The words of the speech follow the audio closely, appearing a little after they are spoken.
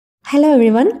Hello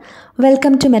everyone,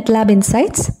 welcome to MedLab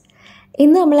Insights.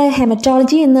 ഇന്ന് നമ്മൾ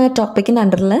haematology എന്ന ടോപ്പിക്കിന്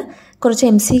അണ്ടറിൽ കുറച്ച്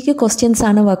MCQ ക്വസ്റ്റ്യൻസ്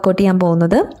ആണ് വർക്കൗട്ട് ചെയ്യാൻ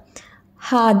പോകുന്നത്.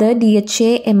 അത് DHA,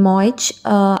 MOH,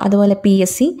 അതുപോലെ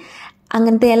PSC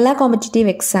അങ്ങനത്തെ എല്ലാ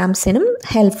കോമ്പറ്റേറ്റീവ് എക്സാംസിനും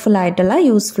ഹെൽപ്ഫുൾ ആയിട്ടുള്ള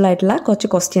യൂസ്ഫുൾ ആയിട്ടുള്ള കുറച്ച്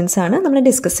ക്വസ്റ്റ്യൻസ് ആണ് നമ്മൾ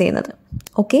ഡിസ്കസ് ചെയ്യുന്നത്.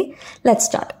 Okay, let's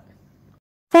start.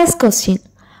 First question,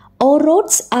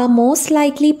 Orods are most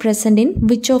likely present in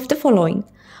which of the following?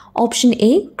 Option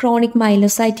A, chronic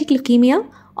myelocytic leukemia.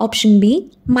 Option B,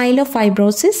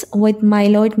 myelofibrosis with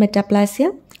myeloid metaplasia.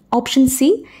 Option C,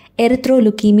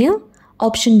 erythroleukemia.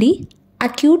 Option D,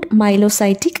 acute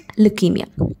myelocytic leukemia.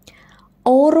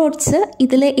 Orods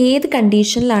ഇതിലെ ഏത്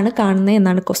കണ്ടീഷനിലാണ് കാണുന്നത്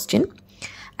എന്നാണ് question.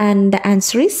 And the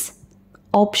answer is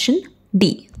option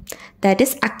D, that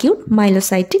is acute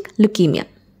myelocytic leukemia.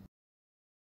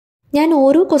 ഞാൻ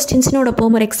ഓരോ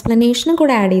ക്വസ്റ്റ്യൻസിനോടൊപ്പം ഒരു എക്സ്പ്ലനേഷനും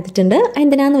കൂടെ add ചെയ്തിട്ടുണ്ട്.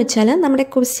 എന്തിനാന്ന് വെച്ചാൽ നമ്മുടെ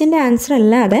ക്വസ്റ്റ്യൻ്റെ ആൻസർ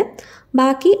അല്ലാതെ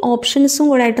ബാക്കി ഓപ്ഷൻസും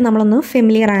കൂടെ ആയിട്ട് നമ്മളൊന്ന്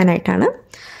ഫെമിലിയർ ആകാനായിട്ടാണ്.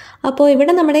 അപ്പോൾ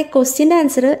ഇവിടെ നമ്മുടെ ക്വസ്റ്റ്യൻ്റെ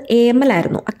ആൻസർ AML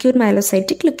ആയിരുന്നു, അക്യൂട്ട്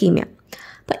മൈലോസൈറ്റിക് ലുക്കീമിയ.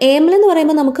 അപ്പോൾ AML എന്ന്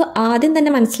പറയുമ്പോൾ നമുക്ക് ആദ്യം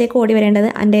തന്നെ മനസ്സിലേക്ക് ഓടി വരേണ്ടത്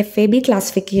അതിൻ്റെ FAB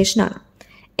ക്ലാസിഫിക്കേഷനാണ്.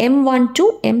 M1 to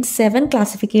M7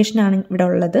 ക്ലാസിഫിക്കേഷനാണ് ഇവിടെ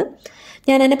ഉള്ളത്.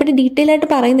 ഞാൻ അതിനെപ്പറ്റി ഡീറ്റെയിൽ ആയിട്ട്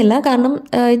പറയുന്നില്ല, കാരണം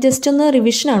ജസ്റ്റ് ഒന്ന്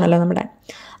റിവിഷനാണല്ലോ നമ്മുടെ.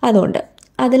 അതുകൊണ്ട്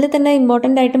അതിൽ തന്നെ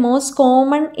ഇമ്പോർട്ടൻ്റ് ആയിട്ട് മോസ്റ്റ്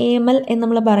കോമൺ AML എന്ന്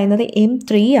നമ്മൾ പറയുന്നത്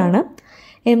M3 ആണ്.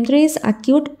 M3 is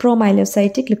acute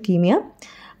പ്രോമൈലോസൈറ്റിക് leukaemia.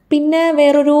 പിന്നെ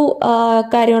വേറൊരു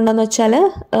കാര്യം ഉണ്ടെന്ന് വെച്ചാൽ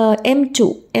M2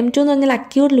 എന്ന് പറഞ്ഞാൽ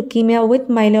അക്യൂട്ട് ലുക്കീമിയ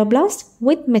വിത്ത് മൈലോബ്ലാസ്റ്റ്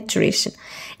വിത്ത് മെച്ചുറേഷൻ.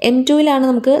 M2ലാണ്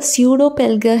നമുക്ക് സ്യൂഡോ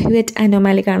പെൽഗഹ്യുവറ്റ്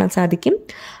അനോമാലി കാണാൻ സാധിക്കും,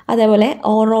 അതേപോലെ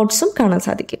ഓറോഡ്സും കാണാൻ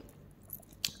സാധിക്കും.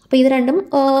 അപ്പോൾ ഇത് രണ്ടും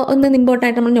ഒന്ന് ഇമ്പോർട്ടൻ്റ്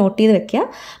ആയിട്ട് നമ്മൾ നോട്ട് ചെയ്ത് വെക്കുക.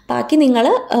 ബാക്കി നിങ്ങൾ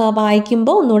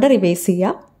വായിക്കുമ്പോൾ ഒന്നുകൂടെ റിവൈസ്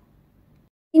ചെയ്യുക.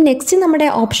 നെക്സ്റ്റ് നമ്മുടെ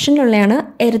ഓപ്ഷനിലുള്ളതാണ്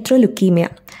എറിത്രോലുക്കീമിയ.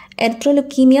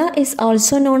 എറിത്രോലുക്കീമിയ is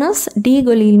also known as D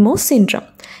ഗൊലീൽമോ syndrome.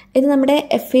 ഇത് നമ്മുടെ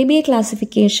FAB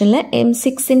ക്ലാസിഫിക്കേഷനിൽ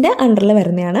M6ൻ്റെ അണ്ടറിൽ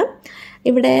വരുന്നതാണ്.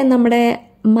 ഇവിടെ നമ്മുടെ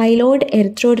മൈലോയിഡ്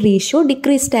എറിത്രോയിഡ് റേഷ്യോ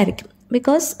ഡിക്രീസ്ഡ് ആയിരിക്കും,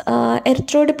 ബിക്കോസ്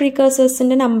എറിത്രോയിഡ്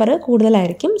പ്രീകേഴ്സേഴ്സിൻ്റെ നമ്പർ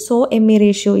കൂടുതലായിരിക്കും. So ME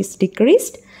ratio is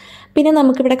decreased. പിന്നെ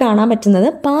നമുക്കിവിടെ കാണാൻ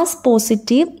പറ്റുന്നത് pass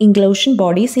positive inclusion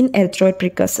bodies in erythroid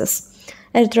പ്രീകേഴ്സേഴ്സ്.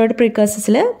 Erythroid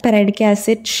പ്രീകേഴ്സസിൽ പെറൈഡിക്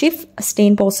acid ഷിഫ്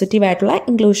stain positive ആയിട്ടുള്ള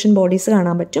ഇൻക്ലൂഷൻ ബോഡീസ്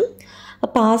കാണാൻ പറ്റും.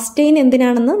 പാസ് സ്റ്റെയിൻ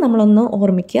എന്തിനാണെന്ന് നമ്മളൊന്ന്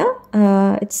ഓർമ്മിക്കുക.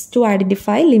 It's to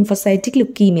identify lymphocytic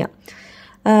leukaemia.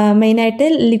 മെയിനായിട്ട്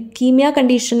leukaemia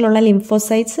കണ്ടീഷനിലുള്ള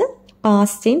lymphocytes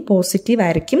pass stain positive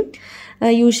ആയിരിക്കും.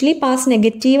 യൂഷ്വലി പാസ്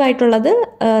നെഗറ്റീവ് ആയിട്ടുള്ളത്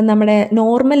നമ്മുടെ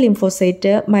നോർമൽ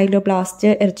ലിംഫോസൈറ്റ്, മൈലോബ്ലാസ്റ്റ്,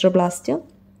 എറിത്രോബ്ലാസ്റ്റ്,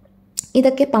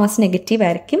 ഇതൊക്കെ പാസ് നെഗറ്റീവ്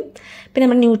ആയിരിക്കും. പിന്നെ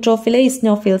നമ്മുടെ ന്യൂട്രോഫിൽ,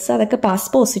 ഇസ്നോഫിൽസ് അതൊക്കെ പാസ്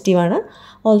പോസിറ്റീവാണ്.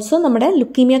 ഓൾസോ നമ്മുടെ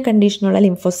ലുക്കീമിയ കണ്ടീഷനുള്ള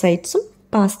ലിംഫോസൈറ്റ്സും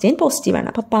പാസ് സ്റ്റെയിൻ പോസിറ്റീവാണ്.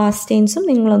 അപ്പോൾ പാസ് സ്റ്റെയിൻസും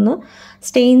നിങ്ങളൊന്ന്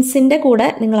സ്റ്റെയിൻസിൻ്റെ കൂടെ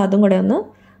നിങ്ങൾ അതും കൂടെ ഒന്ന്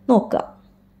നോക്കുക.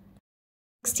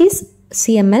 Next is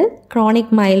CML,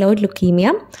 chronic myeloid leukaemia.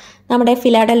 നമ്മുടെ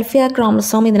ഫിലാഡൽഫിയ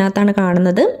ക്രോമസോം ഇതിനകത്താണ്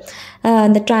കാണുന്നത്.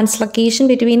 The translocation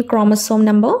between chromosome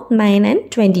number 9 and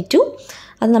 22.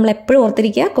 അത് നമ്മൾ എപ്പോഴും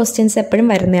ഓർത്തിരിക്കുക, ക്വസ്റ്റ്യൻസ് എപ്പോഴും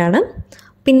വരുന്നതാണ്.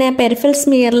 പിന്നെ peripheral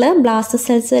സ്മിയറിൽ blast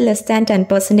cells less than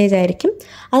 10% ആയിരിക്കും.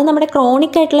 അത് നമ്മുടെ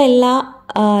ക്രോണിക് ആയിട്ടുള്ള എല്ലാ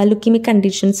ലുക്കീമിക്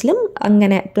കണ്ടീഷൻസിലും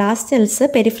അങ്ങനെ blast cells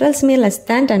peripheral smear less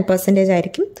than 10%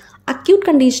 ആയിരിക്കും. അക്യൂട്ട്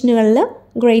കണ്ടീഷനുകളിൽ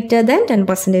ഗ്രേറ്റർ ദാൻ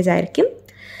 10% ആയിരിക്കും.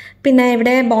 പിന്നെ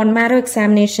ഇവിടെ bone marrow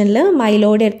എക്സാമിനേഷനിൽ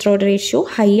myeloid erythroid ratio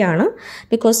high ആണ്,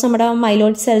 ബിക്കോസ് നമ്മുടെ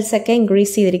മൈലോയിഡ് സെൽസ് ഒക്കെ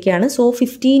ഇൻക്രീസ് ചെയ്തിരിക്കുകയാണ്. സോ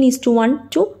 15:1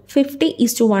 to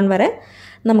 50:1 വരെ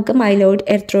നമുക്ക് മൈലോയിഡ്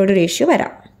എറിത്രോയിഡ് റേഷ്യോ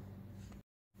വരാം.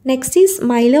 Next is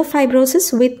myelofibrosis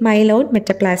with myeloid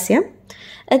metaplasia.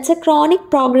 It's a chronic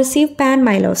progressive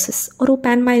panmyelosis. ഒരു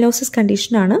panmyelosis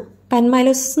condition ആണ്.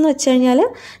 Panmyelosis എന്ന് വെച്ച് കഴിഞ്ഞാൽ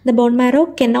the bone marrow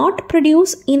cannot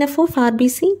produce enough of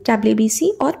RBC, WBC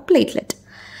or platelet.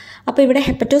 അപ്പോൾ ഇവിടെ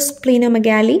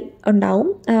hepatosplenomegaly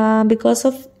ഉണ്ടാവും because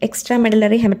of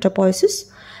extramedullary hematopoiesis.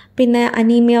 പിന്നെ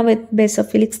അനീമിയ വിത്ത്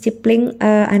ബേസോഫിലിക് stippling,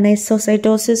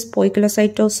 അനൈസോസൈറ്റോസിസ്,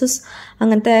 പോയിക്കുലോസൈറ്റോസിസ്,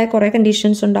 അങ്ങനത്തെ കുറേ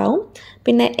കണ്ടീഷൻസ് ഉണ്ടാവും.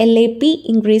 പിന്നെ LAP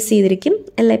ഇൻക്രീസ് ചെയ്തിരിക്കും.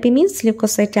 LAP means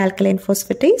leucocyte alkaline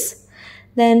phosphatase.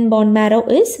 Then bone marrow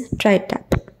is dried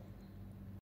up.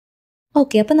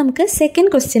 Okay, അപ്പോൾ നമുക്ക്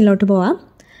സെക്കൻഡ് ക്വസ്റ്റ്യനിലോട്ട് പോവാം.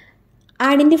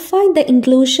 Identify the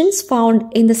inclusions found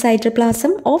in the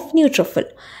cytoplasm of neutrophil.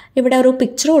 ഇവിടെ ഒരു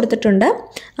പിക്ചർ കൊടുത്തിട്ടുണ്ട്.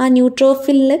 ആ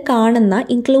ന്യൂട്രോഫിലിൽ കാണുന്ന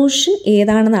ഇൻക്ലൂഷൻ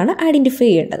ഏതാണെന്നാണ് ഐഡൻറ്റിഫൈ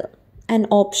ചെയ്യേണ്ടത്. And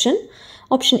option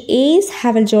A is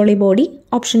Havel-Jolly body.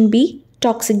 Option B,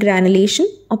 toxic granulation.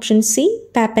 Option C,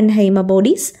 Pappenheimer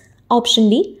bodies. Option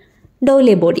D,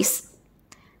 Dole bodies.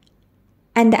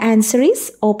 And the answer is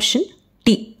option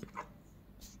D.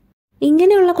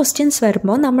 ഇങ്ങനെയുള്ള questions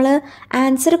വരുമ്പോൾ നമ്മൾ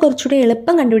answer കുറച്ചുകൂടി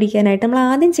എളുപ്പം കണ്ടുപിടിക്കാനായിട്ട് നമ്മൾ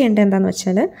ആദ്യം ചെയ്യേണ്ടത് എന്താണെന്ന്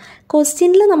വെച്ചാൽ,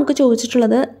 ക്വസ്റ്റ്യനിൽ നമുക്ക്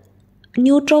ചോദിച്ചിട്ടുള്ളത്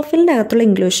ന്യൂട്രോഫിലിൻ്റെ അകത്തുള്ള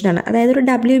ഇൻക്ലൂഷനാണ്, അതായത് ഒരു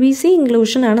WBC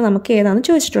ഇൻക്ലൂഷനാണ് നമുക്ക് ഏതാണെന്ന്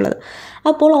ചോദിച്ചിട്ടുള്ളത്.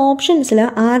 അപ്പോൾ ഓപ്ഷൻസിൽ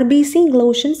RBC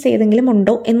ഇൻക്ലൂഷൻസ് ഏതെങ്കിലും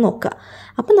ഉണ്ടോ എന്ന് നോക്കുക.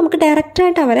 അപ്പോൾ നമുക്ക്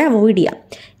ഡയറക്റ്റായിട്ട് അവരെ അവോയ്ഡ് ചെയ്യാം.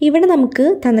 ഇവിടെ നമുക്ക്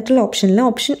തന്നിട്ടുള്ള ഓപ്ഷനിൽ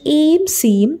ഓപ്ഷൻ എയും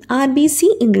സിയും RBC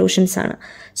ഇൻക്ലൂഷൻസ് ആണ്.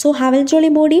 സോ ഹവൽ ജോളി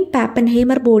ബോഡിയും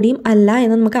പാപ്പൻഹൈമർ ബോഡിയും അല്ല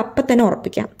എന്ന് നമുക്ക് അപ്പം തന്നെ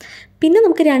ഉറപ്പിക്കാം. പിന്നെ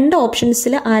നമുക്ക് 2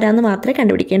 ഓപ്ഷൻസിൽ ആരാന്ന് മാത്രമേ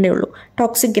കണ്ടുപിടിക്കേണ്ടതുള്ളൂ,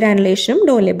 ടോക്സിക് ഗ്രാനുലേഷനും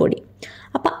ഡോലെ ബോഡി.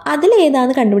 അപ്പോൾ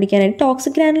അതിലേതാണെന്ന് കണ്ടുപിടിക്കാനായിട്ട്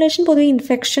ടോക്സിക് ഗ്രാനുലേഷൻ പൊതുവെ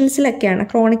ഇൻഫെക്ഷൻസിലൊക്കെയാണ്,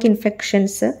 ക്രോണിക്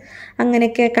ഇൻഫെക്ഷൻസ്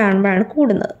അങ്ങനെയൊക്കെ കാണുമ്പോഴാണ്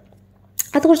കൂടുന്നത്.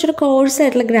 അത് കുറച്ചുകൂടെ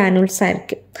കോഴ്സായിട്ടുള്ള ഗ്രാനുൾസ്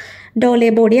ആയിരിക്കും. ഡോലെ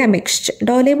ബോഡി ആ മിക്സ്ഡ്.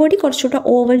 ഡോലെ ബോഡി കുറച്ചുകൂടെ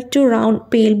oval to round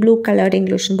pale blue coloured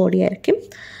inclusion body ആയിരിക്കും.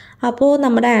 അപ്പോൾ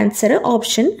നമ്മുടെ ആൻസർ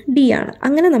ഓപ്ഷൻ ഡി ആണ്.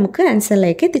 അങ്ങനെ നമുക്ക്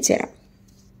ആൻസറിലേക്ക് എത്തിച്ചേരാം.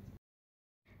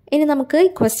 ഇനി നമുക്ക് ഈ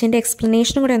ക്വസ്റ്റ്യൻ്റെ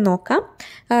എക്സ്പ്ലനേഷനും കൂടെ നോക്കാം.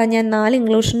 ഞാൻ 4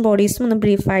 ഇൻക്ലൂഷൻ ബോഡീസും ഒന്ന്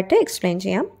ബ്രീഫായിട്ട് എക്സ്പ്ലെയിൻ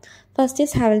ചെയ്യാം. First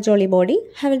is ഹവൽ Jolly body.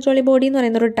 ഹവൽ Jolly body എന്ന്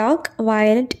പറയുന്ന ഒരു ഡാർക്ക്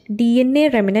വയലറ്റ് DNA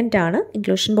റെമിനൻ്റ് ആണ്,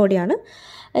 ഇൻക്ലൂഷൻ ബോഡിയാണ്.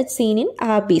 ഇറ്റ്സ് സീൻ ഇൻ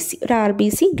RBC, ഒരു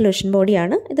RBC ഇൻക്ലൂഷൻ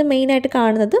ബോഡിയാണ്. ഇത് മെയിനായിട്ട്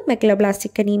കാണുന്നത്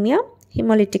megaloblastic anaemia,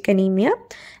 haemolytic anaemia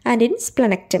and in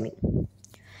സ്പ്ലനക്ടമി.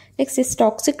 Next is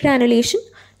toxic granulation.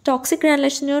 Toxic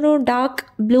granulation ഒരു dark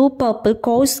blue purple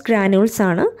course granules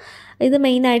ആണ്. ഇത്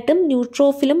മെയിനായിട്ടും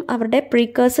ന്യൂട്രോഫിലും അവരുടെ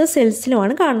പ്രീകേഴ്സർ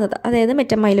സെൽസിലുമാണ് കാണുന്നത്, അതായത്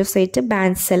മെറ്റമൈലോസൈറ്റ്,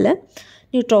 ബാൻഡ് സെല്ല്,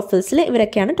 ന്യൂട്രോഫിൽസിൽ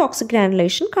ഇവരൊക്കെയാണ് ടോക്സിക്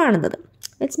ഗ്രാനുലേഷൻ കാണുന്നത്.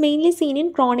 It's mainly scene in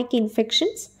chronic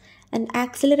infections and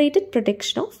accelerated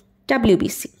protection of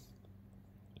WBC.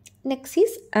 Next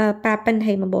is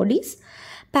Pappenheimer bodies.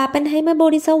 Pappenheimer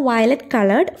bodies are violet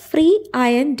colored free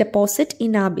iron deposit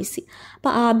in RBC.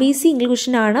 അപ്പോൾ RBC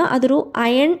inclusion ആണ്, അതൊരു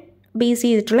iron base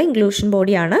ചെയ്തിട്ടുള്ള inclusion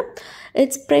ബോഡിയാണ്.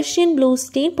 It's Prussian blue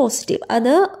stain positive.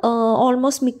 അത്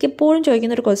almost മിക്കപ്പോഴും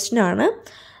ചോദിക്കുന്ന ഒരു question ആണ്.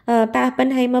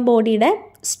 പാപ്പൻഹൈമർ ബോഡിയുടെ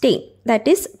stain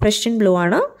that is Prussian blue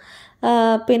ആണ്.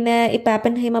 പിന്നെ ഈ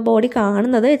പാപ്പൻഹൈമർ ബോഡി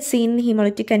കാണുന്നത് it's scene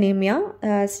haemolytic anaemia,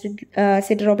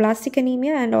 സിഡറോബ്ലാസ്റ്റിക്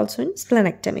anaemia and also in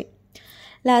സ്പ്ലനക്ടമി.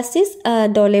 Last is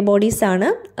Dole bodies ആണ്.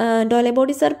 Dole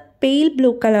bodies are pale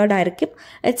blue coloured ആയിരിക്കും.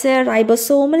 It's A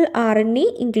ribosomal RNA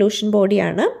inclusion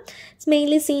ബോഡിയാണ്. It's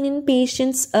mainly scene in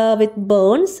patients with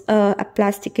burns,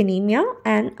 aplastic anaemia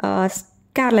and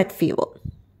scarlet fever.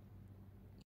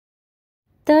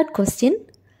 Third question.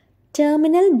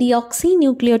 Terminal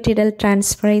deoxynucleotidal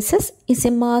transferases is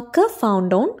a marker found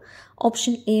on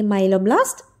option A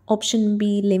myeloblast, option B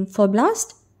lymphoblast,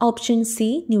 option C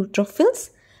neutrophils,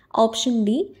 option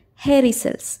D hairy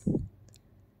cells.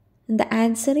 And the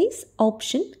answer is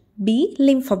option B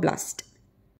lymphoblast.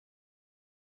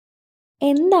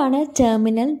 എന്താണ്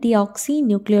terminal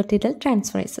deoxynucleotidal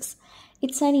transferases?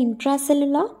 It's an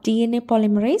intracellular DNA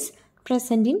polymerase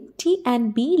present in T and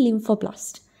B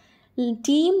lymphoblast.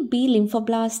 ടിയും B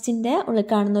ലിംഫോബ്ലാസ്റ്റിൻ്റെ ഉള്ളിൽ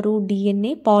കാണുന്നൊരു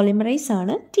DNA polymerise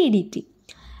ആണ് TDT.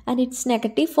 And it's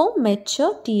negative four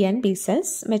mature T and B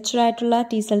cells. മെച്ചുവറായിട്ടുള്ള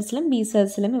T സെൽസിലും B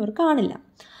സെൽസിലും ഇവർ കാണില്ല.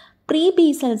 Pre B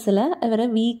സെൽസിൽ ഇവർ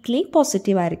weekly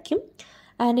positive ആയിരിക്കും.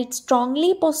 And it's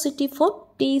strongly positive four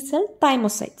T cell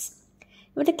തൈമോസൈറ്റ്സ്.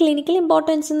 ഇവരുടെ clinical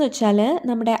importance എന്ന് വെച്ചാൽ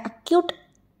നമ്മുടെ അക്യൂട്ട്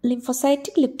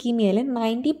ലിംഫോസൈറ്റിക് ലുക്കീമിയയിൽ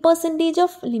 90%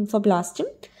 ഓഫ് ലിംഫോബ്ലാസ്റ്റും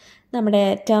നമ്മുടെ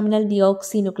ടെർമിനൽ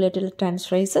ഡിയോക്സിനുക്ലിയോട്ടിഡൽ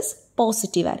ട്രാൻസ്ഫറേസസ്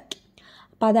പോസിറ്റീവ് ആയിരിക്കും.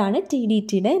 അപ്പോൾ അതാണ്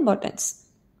TDTയുടെ ഇമ്പോർട്ടൻസ്.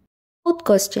 Fourth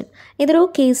question. ഇതൊരു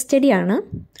case സ്റ്റഡിയാണ്.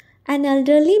 An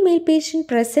elderly mail patient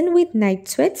present with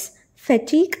night sweats,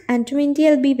 fatigue and 20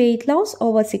 lb weight loss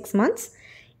over 6 months.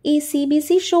 ഈ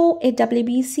CBC show a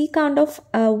WBC count of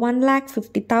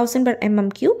 150,000 per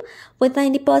mm³ with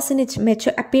 90%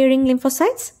 mature appearing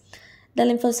lymphocytes. The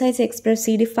lymphocytes express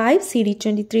CD5,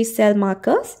 CD23 cell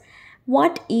markers.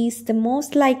 What is the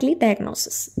most likely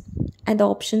diagnosis? And the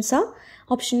options are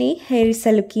option A hairy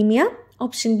cell leukemia,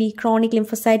 option B chronic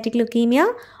lymphocytic leukemia,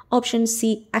 option C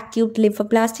acute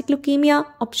lymphoblastic leukemia,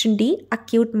 option D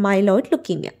acute myeloid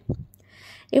leukemia.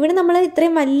 ഇവിടെ നമ്മൾ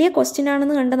ഇത്രയും വലിയ question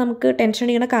ആണെന്ന് കണ്ട് നമുക്ക് tension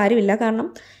അടിക്കുന്ന കാര്യമില്ല. കാരണം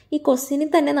ഈ ക്വസ്റ്റ്യനിൽ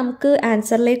തന്നെ നമുക്ക്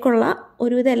ആൻസറിലേക്കുള്ള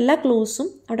ഒരുവിധ എല്ലാ ക്ലൂസും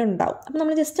അവിടെ ഉണ്ടാവും. അപ്പോൾ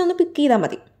നമ്മൾ ജസ്റ്റ് ഒന്ന് പിക്ക് ചെയ്താൽ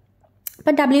മതി.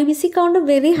 അപ്പോൾ WBC കൗണ്ട്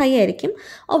വെരി ഹൈ ആയിരിക്കും.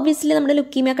 ഒബ്വിയസ്ലി നമ്മുടെ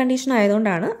ലുക്കീമിയ കണ്ടീഷൻ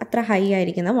ആയതുകൊണ്ടാണ് അത്ര ഹൈ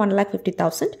ആയിരിക്കുന്നത്,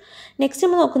 150,000. നെക്സ്റ്റ്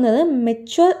നമ്മൾ നോക്കുന്നത്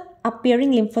മെച്വർ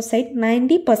അപ്പിയറിംഗ് ലിംഫോസൈറ്റ്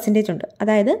 90% ഉണ്ട്.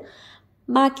 അതായത്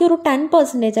ബാക്കി ഒരു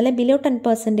 10% അല്ലെങ്കിൽ ബിലോ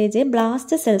 10%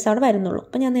 ബ്ലാസ്റ്റ് സെൽസ് അവിടെ വരുന്നുള്ളൂ.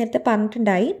 അപ്പോൾ ഞാൻ നേരത്തെ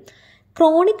പറഞ്ഞിട്ടുണ്ടായി,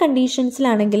 chronic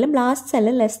കണ്ടീഷൻസിലാണെങ്കിൽ blast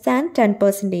cell less than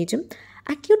 10%,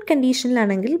 acute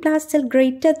കണ്ടീഷനിലാണെങ്കിൽ blast cell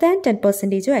greater than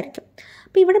 10% ആയിരിക്കും.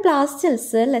 അപ്പോൾ ഇവിടെ ബ്ലാസ്റ്റ്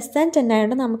സെൽസ് ലെസ് ദാൻ 10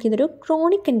 ആയതുകൊണ്ട് നമുക്കിതൊരു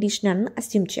ക്രോണിക് കണ്ടീഷനാണെന്ന്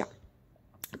അസ്യൂം ചെയ്യാം.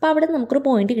 അപ്പോൾ അവിടെ നമുക്കൊരു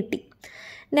പോയിന്റ് കിട്ടി.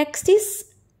 Next is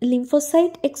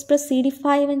lymphocyte express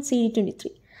CD5 and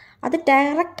CD23. അത്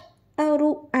ഡയറക്റ്റ് ഒരു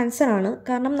ആൻസറാണ്.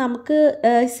 കാരണം നമുക്ക്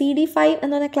CD5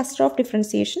 എന്ന് പറയുന്ന ക്ലസ്റ്റർ ഓഫ്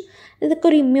ഡിഫറൻസിയേഷൻ ഇതൊക്കെ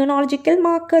ഒരു ഇമ്മ്യൂണോളജിക്കൽ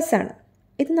മാർക്കേഴ്സാണ്.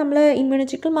 ഇത് നമ്മൾ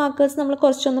ഇമ്മ്യൂണോളജിക്കൽ മാർക്കേഴ്സ് നമ്മൾ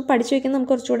കുറച്ചൊന്ന് പഠിച്ചു വയ്ക്കുന്നത്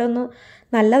നമുക്ക് കുറച്ചുകൂടെ ഒന്ന്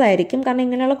നല്ലതായിരിക്കും. കാരണം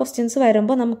ഇങ്ങനെയുള്ള ക്വസ്റ്റ്യൻസ്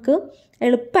വരുമ്പോൾ നമുക്ക്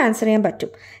എളുപ്പം ആൻസർ ചെയ്യാൻ പറ്റും.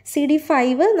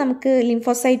 CD5 നമുക്ക്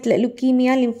ലിംഫോസൈറ്റിൽ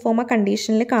ലുക്കീമിയ ലിംഫോമ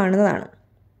കണ്ടീഷനിൽ കാണുന്നതാണ്.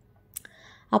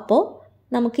 അപ്പോൾ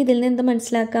നമുക്കിതിൽ നിന്ന് എന്ത്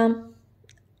മനസ്സിലാക്കാം?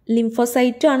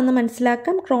 ലിംഫോസൈറ്റും ആണെന്ന്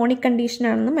മനസ്സിലാക്കാം, ക്രോണിക് കണ്ടീഷൻ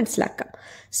ആണെന്ന് മനസ്സിലാക്കാം.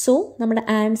 സോ നമ്മുടെ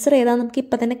ആൻസർ ഏതാണെന്ന് നമുക്ക്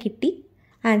ഇപ്പോൾ തന്നെ കിട്ടി.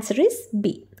 Answer is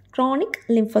B, chronic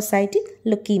lymphocytic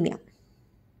leukaemia.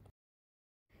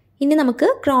 ഇനി നമുക്ക്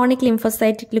ക്രോണിക്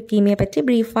ലിംഫോസൈറ്റിക് ലുക്കീമിയയെ പറ്റി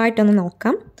ബ്രീഫായിട്ടൊന്ന്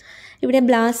നോക്കാം. ഇവിടെ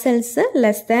ബ്ലാസ്റ്റ് സെൽസ്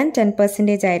ലെസ് ദാൻ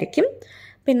 10% ആയിരിക്കും.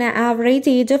 പിന്നെ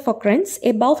average age of occurrence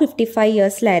above 55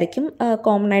 ഇയേഴ്സിലായിരിക്കും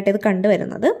common ആയിട്ട് ഇത്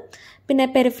കണ്ടുവരുന്നത്. പിന്നെ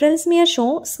peripheral smear show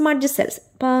smudge cells.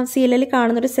 ഇപ്പോൾ CLL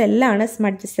കാണുന്നൊരു സെല്ലാണ്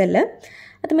സ്മഡ്ജ് സെല്ല്.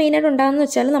 അത് മെയിനായിട്ട് ഉണ്ടാകുന്നത്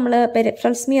വെച്ചാൽ നമ്മൾ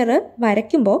പെരിഫറൽ സ്മിയർ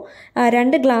വരയ്ക്കുമ്പോൾ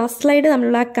 2 ഗ്ലാസ് സ്ലൈഡ്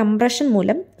തമ്മിലുള്ള കംപ്രഷൻ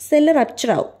മൂലം സെല്ല്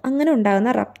റപ്ചർ ആവും. അങ്ങനെ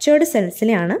ഉണ്ടാകുന്ന റപ്ചേർഡ്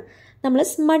സെൽസിനെയാണ് നമ്മൾ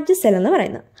സ്മഡ്ജ് സെൽ എന്ന്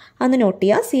പറയുന്നത്. അന്ന് നോട്ട്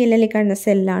ചെയ്യുക, CLL കാണുന്ന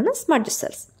സെല്ലാണ് സ്മഡ്ജ്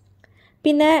സെൽസ്.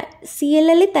 പിന്നെ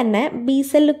CLL തന്നെ B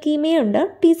cell ലുക്കീമിയുണ്ട്,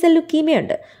 T cell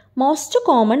ലുക്കീമിയുണ്ട്. Most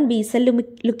common B cell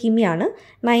ലുക്കീമിയാണ്.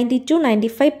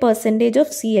 90-95%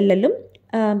 of CLLും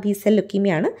B cell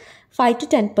ലുക്കീമിയാണ്.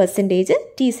 5-10%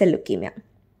 T cell leukaemia.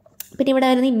 പിന്നെ ഇവിടെ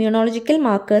വരുന്ന ഇമ്മ്യൂണോളജിക്കൽ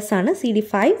മാർക്കേഴ്സാണ്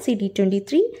CD5,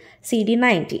 CD23,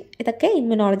 CD19. ഇതൊക്കെ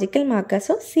ഇമ്മ്യൂണോളജിക്കൽ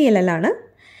മാർക്കേഴ്സ് ഓഫ് CLL ആണ്.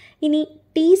 ഇനി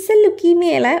ടി സെൽ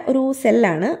ലുക്കീമിയയിലെ ഒരു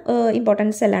സെല്ലാണ്,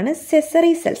 ഇമ്പോർട്ടൻറ്റ് സെല്ലാണ്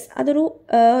സെസറി സെൽസ്.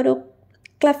 അതൊരു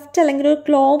ക്ലഫ്റ്റ് അല്ലെങ്കിൽ ഒരു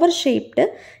ക്ലോവർ ഷേപ്ഡ്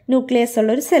ന്യൂക്ലിയസ്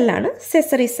ഉള്ളൊരു സെല്ലാണ്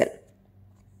സെസറി സെൽ.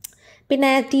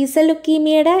 പിന്നെ T cell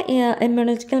ലുക്കീമിയയുടെ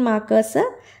immunological markers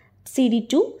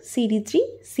CD2, CD3,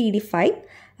 CD5.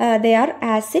 They are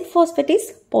acid phosphatase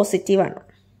positive ആണ്.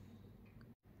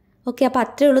 ഓക്കെ, അപ്പോൾ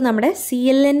അത്രയേ ഉള്ളൂ നമ്മുടെ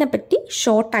CLLനെ പറ്റി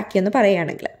ഷോർട്ടാക്കിയെന്ന്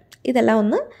പറയുകയാണെങ്കിൽ. ഇതെല്ലാം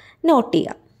ഒന്ന് നോട്ട്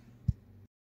ചെയ്യുക.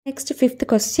 Next 5th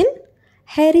question.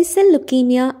 Hairy cell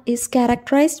leukemia is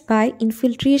characterized by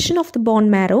infiltration of the bone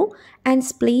marrow and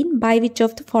spleen by which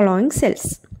of the following cells?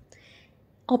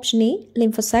 Option A,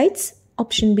 lymphocytes.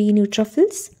 Option B,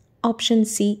 neutrophils. Option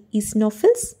C,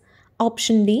 eosinophils.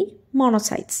 Option D,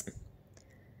 monocytes.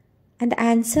 And the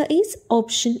answer is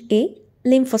option A,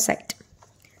 lymphocyte.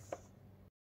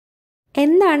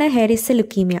 എന്താണ് hairy cell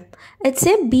leukaemia? It's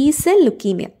A B cell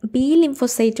leukaemia. B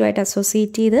ലിംഫോസൈറ്റുമായിട്ട്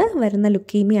associate ചെയ്ത് വരുന്ന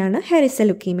ലുക്കീമിയാണ് hairy cell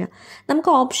leukaemia.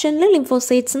 നമുക്ക് ഓപ്ഷനിൽ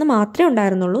lymphocytes എന്ന് മാത്രമേ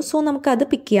ഉണ്ടായിരുന്നുള്ളൂ. So നമുക്കത്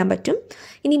പിക്ക് ചെയ്യാൻ പറ്റും.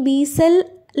 ഇനി B cell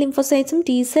ലിംഫോസൈറ്റ്സും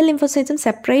T cell ലിംഫോസൈറ്റ്സും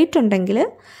separate ഉണ്ടെങ്കിൽ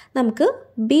നമുക്ക്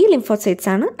ബി ലിംഫോസൈറ്റ്സ്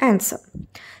ആണ് answer.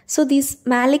 So these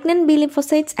malignant B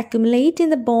lymphocytes accumulate in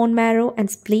the bone marrow and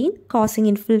spleen, causing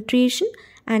infiltration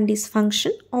and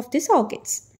dysfunction of these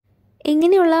organs.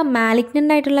 ഇങ്ങനെയുള്ള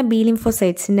മാലിഗ്നൻ്റ് ആയിട്ടുള്ള ബി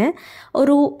ലിംഫോസൈറ്റ്സിന്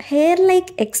ഒരു ഹെയർ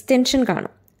ലൈക്ക് എക്സ്റ്റൻഷൻ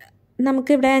കാണും.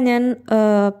 നമുക്കിവിടെ ഞാൻ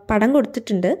പടം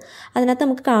കൊടുത്തിട്ടുണ്ട്. അതിനകത്ത്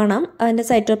നമുക്ക് കാണാം അതിൻ്റെ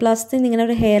സൈറ്റോപ്ലാസത്തിൽ നിന്ന് ഇങ്ങനെ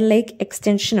ഒരു ഹെയർ ലൈക്ക്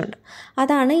എക്സ്റ്റൻഷൻ ഉണ്ട്.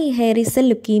 അതാണ് ഈ ഹെയറി സെൽ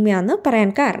ലുക്കീമിയ എന്ന്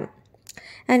പറയാൻ കാരണം.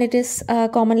 And it is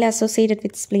commonly associated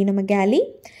with സ്പ്ലീനോമെഗാലി.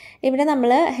 ഇവിടെ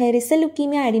നമ്മൾ ഹെയറി സെൽ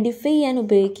ലുക്കീമിയ ഐഡൻറ്റിഫൈ ചെയ്യാൻ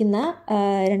ഉപയോഗിക്കുന്ന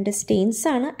 2 സ്റ്റെയിൻസ്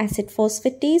ആണ് ആസിഡ്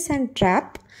ഫോസ്ഫേറ്റേസ് ആൻഡ്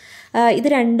ട്രാപ്പ്. ഇത്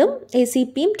രണ്ടും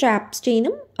ACPയും ട്രാപ്പ്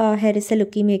സ്റ്റെയിനും ഹെയറി സെൽ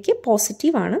ലുക്കീമിയയ്ക്ക്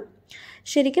പോസിറ്റീവാണ്.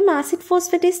 ശരിക്കും ആസിഡ്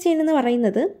ഫോസ്ഫേറ്റേസ് സ്റ്റെയിൻ എന്ന്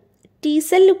പറയുന്നത് ടി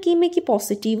സെൽ ലുക്കീമിയയ്ക്ക്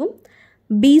പോസിറ്റീവും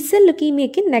B cell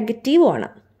ലുക്കീമിയയ്ക്ക് നെഗറ്റീവുമാണ്.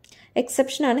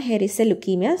 എക്സെപ്ഷനാണ് hairy cell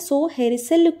leukaemia. So hairy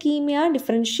cell leukaemia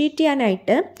differentiate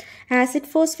ചെയ്യാനായിട്ട് ആസിഡ്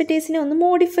ഫോസ്ഫേറ്റേസിനെ ഒന്ന്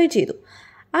മോഡിഫൈ ചെയ്തു.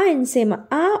 ആ എൻസൈം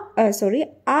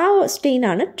ആ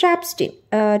സ്റ്റെയിനാണ് trap stain.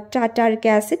 Tartaric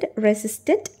acid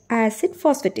resistant acid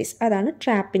phosphatase, അതാണ്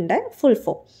ട്രാപ്പിൻ്റെ ഫുൾ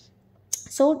ഫോം.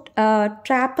 സോ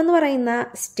ട്രാപ്പ് എന്ന് പറയുന്ന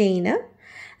സ്റ്റെയിന്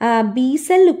ബി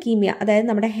സെൽ ലുക്കീമിയ, അതായത്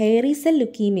നമ്മുടെ ഹെയറി സെൽ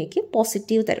ലുക്കീമിയയ്ക്ക്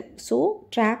പോസിറ്റീവ് തരും. So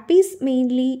trap is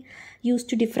mainly use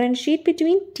to differentiate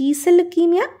between T cell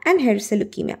leukaemia and hairy cell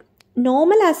leukaemia.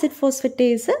 Normal acid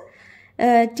phosphatase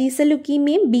T cell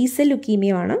ലുക്കീമിയയും B cell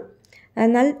ലുക്കീമിയയുമാണ്.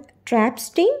 എന്നാൽ trap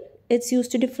stain it's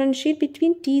use to differentiate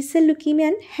between T cell leukaemia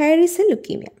and hairy cell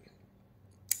leukaemia.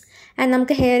 And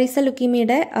നമുക്ക് hairy cell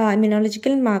ലുക്കീമിയയുടെ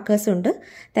immunological markers ഉണ്ട്.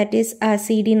 That is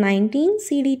CD19,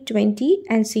 CD20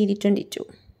 and CD22.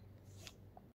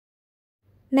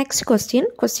 Next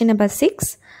question number 6.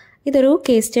 ഇതൊരു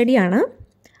case സ്റ്റഡിയാണ്.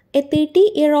 A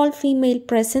 30-year-old female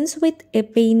presents with a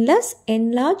painless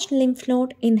enlarged lymph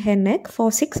node in her neck for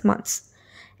 6 months.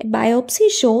 A biopsy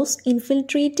shows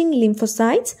infiltrating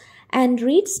lymphocytes and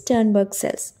red Sternberg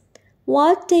cells.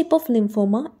 What type of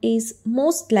lymphoma is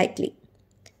most likely?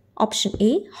 Option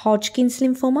A, Hodgkin's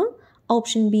lymphoma.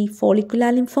 Option B,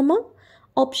 follicular lymphoma.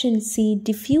 Option C,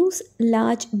 diffuse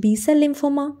large B-cell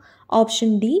lymphoma.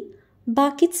 Option D,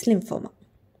 Burkitt's lymphoma.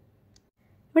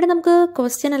 ഇവിടെ നമുക്ക്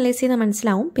question analyse ചെയ്താൽ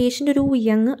മനസ്സിലാവും. Patient ഒരു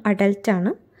young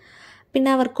അഡൽട്ടാണ്. പിന്നെ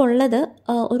അവർക്കുള്ളത്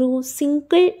ഒരു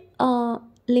single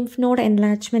lymph node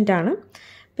enlargement ആണ്.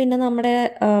 പിന്നെ നമ്മുടെ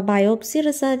ബയോപ്സി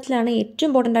റിസർച്ചിലാണ് ഏറ്റവും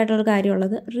ഇമ്പോർട്ടൻ്റ് ആയിട്ടുള്ള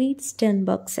കാര്യമുള്ളത് റീഡ്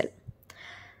സ്റ്റെർൻബർഗ് സെൽ.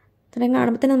 ഇത്രയും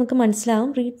കാണുമ്പോൾ തന്നെ നമുക്ക് മനസ്സിലാവും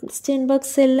റീഡ് സ്റ്റെർൻബർഗ്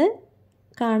സെല്ല്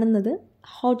കാണുന്നത്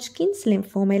ഹോഡ്ജ്കിൻസ്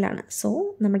ലിംഫോമയിലാണ്. സോ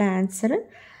നമ്മുടെ ആൻസർ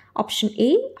ഓപ്ഷൻ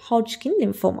എ ഹോഡ്ജ്കിൻ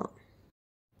ലിംഫോമ.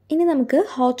 ഇനി നമുക്ക്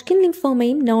ഹോഡ്ജ്കിൻ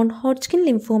ലിംഫോമയും നോൺ ഹോഡ്ജ്കിൻ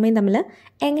ലിംഫോമയും തമ്മിൽ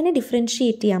എങ്ങനെ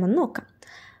ഡിഫറൻഷിയേറ്റ് ചെയ്യാമെന്ന് നോക്കാം.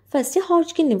 ഫസ്റ്റ്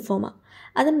ഹോഡ്ജ്കിൻ ലിംഫോമ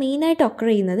അത് മെയിനായിട്ട് ഒക്കർ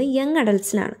ചെയ്യുന്നത് യങ്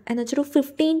അഡൾട്ട്സിലാണ്. എന്ന് വെച്ചാൽ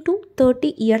 15 to 30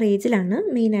 ഇയർ ഏജിലാണ്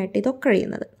മെയിനായിട്ട് ഇത് ഒക്കർ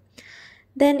ചെയ്യുന്നത്.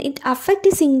 Then it affect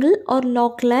A single or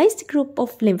localised group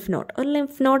of lymph node. ഒരു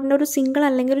ലിംഫ് നോഡിൻ്റെ ഒരു സിംഗിൾ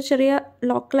അല്ലെങ്കിൽ ഒരു ചെറിയ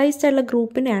ലോക്കലൈസ്ഡ് ആയിട്ടുള്ള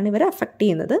ഗ്രൂപ്പിനെയാണ് ഇവർ അഫക്റ്റ്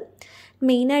ചെയ്യുന്നത്.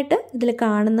 മെയിനായിട്ട് ഇതിൽ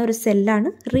കാണുന്ന ഒരു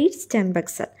സെല്ലാണ് റീഡ്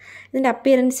സ്റ്റെർൻബർഗ് സെൽ. ഇതിൻ്റെ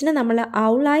അപ്പിയറൻസിന് നമ്മൾ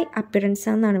ഔളായി അപ്പിയറൻസ്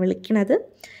എന്നാണ് വിളിക്കുന്നത്.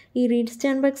 ഈ read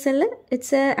സ്റ്റെർൻബർഗ് cell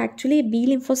it's actually B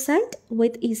lymphocyte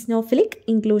with eosinophilic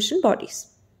inclusion bodies.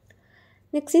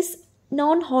 Next is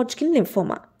known ഹോഡ്ജ്കിൻ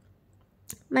lymphoma.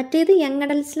 മറ്റേത് young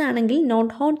അഡൽട്ട്സിലാണെങ്കിൽ non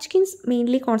Hodgkin's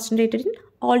mainly concentrated in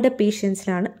older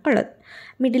പേഷ്യൻസിലാണ് ഉള്ളത്.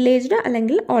 മിഡിൽ ഏജ്ഡ്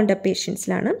അല്ലെങ്കിൽ ഓൾഡർ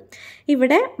പേഷ്യൻസിലാണ്.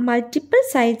 ഇവിടെ multiple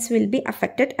sites will be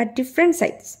affected at different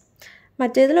sites.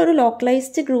 മറ്റേതിൽ ഒരു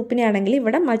localised ഗ്രൂപ്പിനെ ആണെങ്കിൽ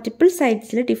ഇവിടെ multiple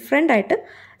സൈറ്റ്സിൽ different ആയിട്ട്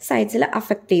സൈറ്റ്സിൽ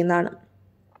affect ചെയ്യുന്നതാണ്.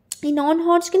 ഈ നോൺ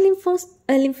ഹോഡ്ജ്കിൻ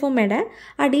ലിംഫോമയുടെ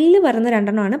അടിയിൽ വരുന്ന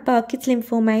രണ്ടെണ്ണമാണ് ബർക്കിറ്റ്സ്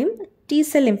ലിംഫോമയും ടി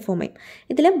സെൽ ലിംഫോമയും.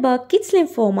 ഇതിൽ ബർക്കിറ്റ്സ്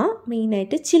ലിംഫോമ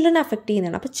മെയിനായിട്ട് ചിൽഡ്രനെ അഫക്റ്റ്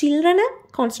ചെയ്യുന്നതാണ്. അപ്പോൾ ചിൽഡ്രനെ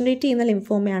കോൺസെൻട്രേറ്റ് ചെയ്യുന്ന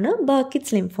ലിംഫോമയാണ്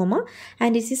ബർക്കിറ്റ്സ് lymphoma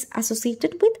and it is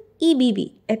associated with EBV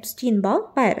Epstein-bar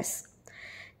virus.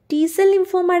 T cell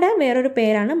ലിംഫോമയുടെ വേറൊരു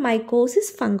പേരാണ്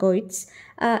mycosis ഫംഗോയിഡ്സ്.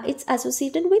 It's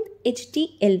associated with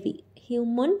HTLV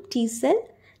human T cell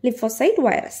lymphocyte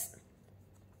virus.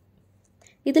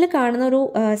 ഇതിൽ കാണുന്ന ഒരു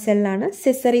സെല്ലാണ്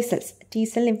സെസറി സെൽസ്. ടി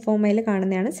സെൽ ലിംഫോമയിൽ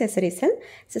കാണുന്നതാണ് സെസറി cell.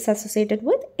 It's associated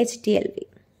with HTLV.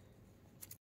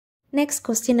 Next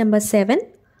question number 7.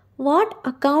 What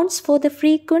accounts for the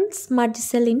frequent smudge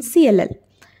cell in CLL?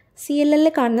 CLL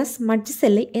കാണുന്ന smudge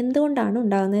cell എന്തുകൊണ്ടാണ്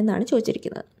ഉണ്ടാകുന്നതെന്നാണ്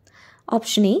ചോദിച്ചിരിക്കുന്നത്.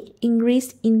 Option A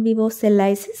increased in Vivo cell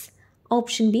lysis.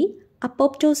 Option B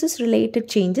apoptosis related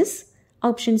changes.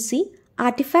 Option C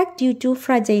artefact due to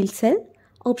fragile cell.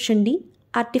 Option D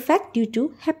artifact due to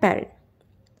heparin.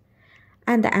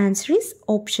 And the answer is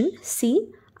option C,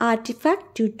 artifact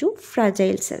due to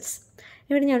fragile cells.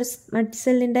 ഇവിടെ ഞാൻ ഒരു smudge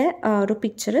സെല്ലിൻ്റെ ഒരു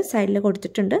picture സൈഡിൽ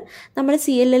കൊടുത്തിട്ടുണ്ട്. നമ്മൾ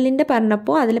CLLൻ്റെ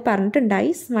പറഞ്ഞപ്പോൾ അതിൽ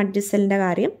പറഞ്ഞിട്ടുണ്ടായി സ്മഡ്ജ് സെല്ലിൻ്റെ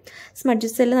കാര്യം.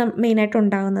 സ്മഡ്ജ് സെല്ല് മെയിനായിട്ട്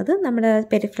ഉണ്ടാകുന്നത് നമ്മുടെ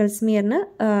പെരിഫറൽ സ്മിയറിന്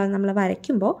നമ്മൾ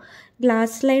വരയ്ക്കുമ്പോൾ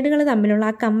ഗ്ലാസ് സ്ലൈഡുകൾ തമ്മിലുള്ള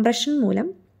ആ കംപ്രഷൻ മൂലം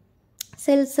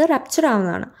സെൽസ് റപ്ചർ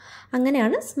ആവുന്നതാണ്.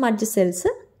 അങ്ങനെയാണ് സ്മഡ്ജ്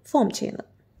സെൽസ് ഫോം ചെയ്യുന്നത്.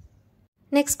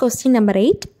 Next question number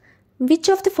 8. Which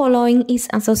of the following is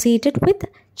associated with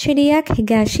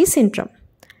Chediak-Higashi syndrome?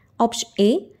 Option A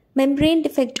membrane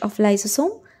defect of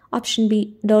lysosome. Option B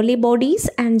Dolly bodies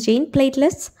and Jane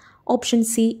platelets. Option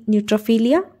C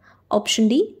neutrophilia. Option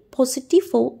D positive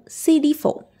for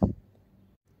CD4.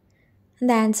 And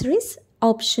the answer is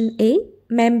option A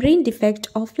membrane defect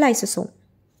of lysosome.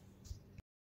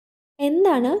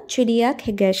 എന്താണ്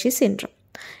Chediak-Higashi syndrome?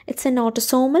 It's an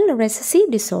autosomal recessive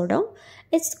disorder.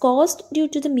 It's caused due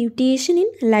to the mutation in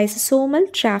lysosomal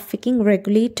trafficking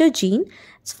regulator gene.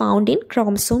 It's found in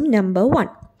chromosome number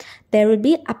 1. There will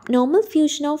be abnormal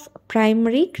fusion of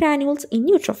primary granules in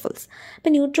neutrophils.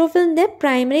 അപ്പോൾ ന്യൂട്രോഫിലിൻ്റെ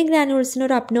primary ഗ്രാനുൾസിന്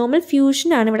ഒരു abnormal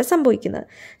ഫ്യൂഷനാണ് ഇവിടെ സംഭവിക്കുന്നത്.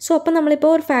 So അപ്പോൾ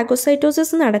നമ്മളിപ്പോൾ ഒരു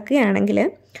phagocytosis നടക്കുകയാണെങ്കിൽ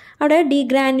അവിടെ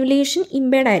ഡീഗ്രാനുലേഷൻ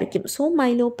impaired ആയിരിക്കും. സോ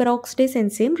മൈലോപെറോക്സിഡേസ്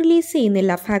എൻസൈം റിലീസ്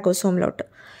ചെയ്യുന്നില്ല ഫാഗോസോമിലോട്ട്.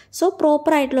 സോ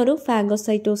പ്രോപ്പറായിട്ടുള്ളൊരു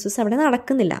ഫാഗോസൈറ്റോസിസ് അവിടെ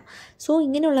നടക്കുന്നില്ല. സോ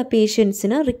ഇങ്ങനെയുള്ള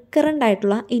പേഷ്യൻസിന് റിക്കറൻ്റ്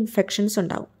ആയിട്ടുള്ള ഇൻഫെക്ഷൻസ്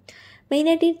ഉണ്ടാവും.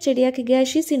 മെയിനായിട്ട് ഈ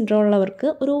ചെഡിയാക്-ഹിഗാഷി സിൻഡ്രോം ഉള്ളവർക്ക്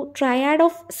ഒരു ട്രയാഡ്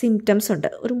ഓഫ് സിംറ്റംസ് ഉണ്ട്.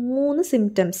 ഒരു 3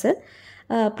 സിംറ്റംസ്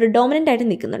പ്രിഡോമിനൻ്റ് ആയിട്ട്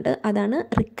നിൽക്കുന്നുണ്ട്. അതാണ്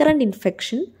recurrent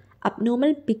infection,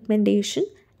 abnormal pigmentation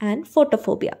and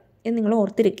photophobia. എന്ന് നിങ്ങൾ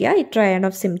ഓർത്തിരിക്കുക. ഈ triad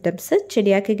of symptoms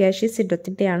ചെഡിയാക്-ഹിഗാഷി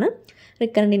സിൻഡ്രോത്തിൻ്റെയാണ്.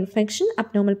 Recurrent infection,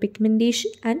 abnormal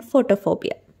pigmentation and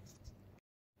photophobia.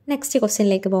 Next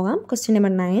ക്വസ്റ്റ്യനിലേക്ക് പോകാം. Question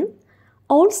number 9.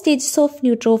 All stages of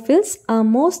neutrophils are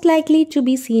most likely to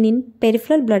be seen in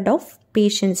peripheral blood of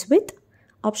patients with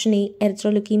option A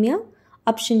erythroleukemia,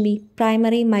 option B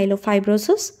primary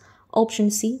myelofibrosis, option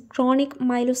C chronic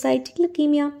myelocytic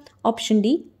leukemia, option D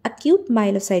acute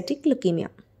myelocytic leukemia.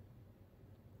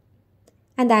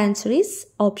 And the answer is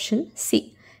option C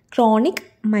chronic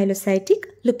myelocytic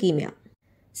leukemia.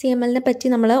 CMLനെ പറ്റി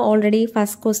നമ്മൾ already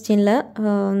first ക്വസ്റ്റ്യനിൽ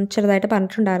ചെറുതായിട്ട്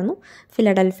പറഞ്ഞിട്ടുണ്ടായിരുന്നു.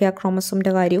 Philadelphia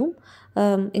ക്രോമസോമിൻ്റെ കാര്യവും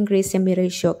increase MB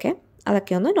ratio ഒക്കെ,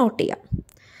 അതൊക്കെ ഒന്ന് not ചെയ്യാം.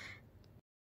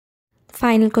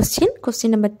 Final question,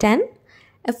 question number 10.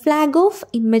 A flag of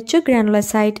immature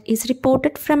granulocyte is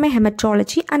reported from a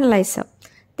hematology analyzer.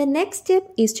 The next step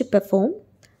is to perform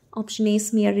option A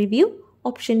smear review,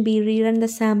 option B rerun the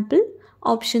sample,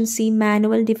 option C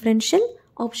manual differential,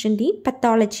 option D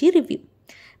pathology review.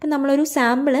 ഇപ്പം നമ്മളൊരു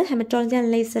sample haematology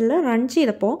അനലൈസറിൽ run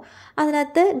ചെയ്തപ്പോൾ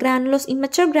അതിനകത്ത് ഗ്രാനുലോസ്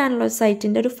immature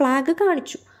ഗ്രാനുലോസൈറ്റിൻ്റെ ഒരു flag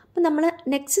കാണിച്ചു. അപ്പം നമ്മൾ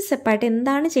next സ്റ്റെപ്പായിട്ട്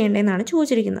എന്താണ് ചെയ്യേണ്ടതെന്നാണ്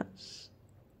ചോദിച്ചിരിക്കുന്നത്.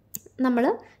 നമ്മൾ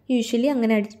യൂഷ്വലി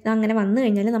അങ്ങനെ വന്നു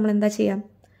കഴിഞ്ഞാൽ നമ്മൾ എന്താ ചെയ്യുക?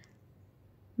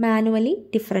 മാനുവലി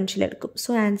ഡിഫറൻഷ്യൽ എടുക്കും.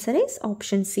 So answer is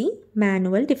option C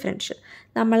manual differential.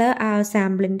 നമ്മൾ ആ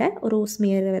സാമ്പിളിൻ്റെ ഒരു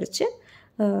സ്മിയർ വരച്ച്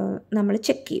നമ്മൾ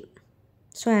ചെക്ക് ചെയ്യും.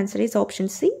 So answer is option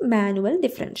C manual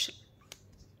differential.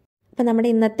 അപ്പോൾ നമ്മുടെ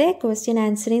ഇന്നത്തെ ക്വസ്റ്റ്യൻ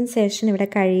ആൻസറിങ് സെഷൻ ഇവിടെ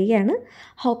കഴിയുകയാണ്.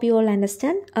 Hope you all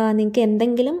understand. നിങ്ങൾക്ക്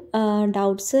എന്തെങ്കിലും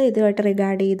ഡൗട്ട്സ് ഇതുമായിട്ട്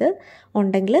റിഗാർഡ് ചെയ്ത്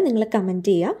ഉണ്ടെങ്കിൽ നിങ്ങൾ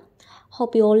കമൻറ്റ് ചെയ്യുക.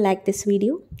 Hope you all like this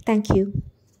video. Thank you.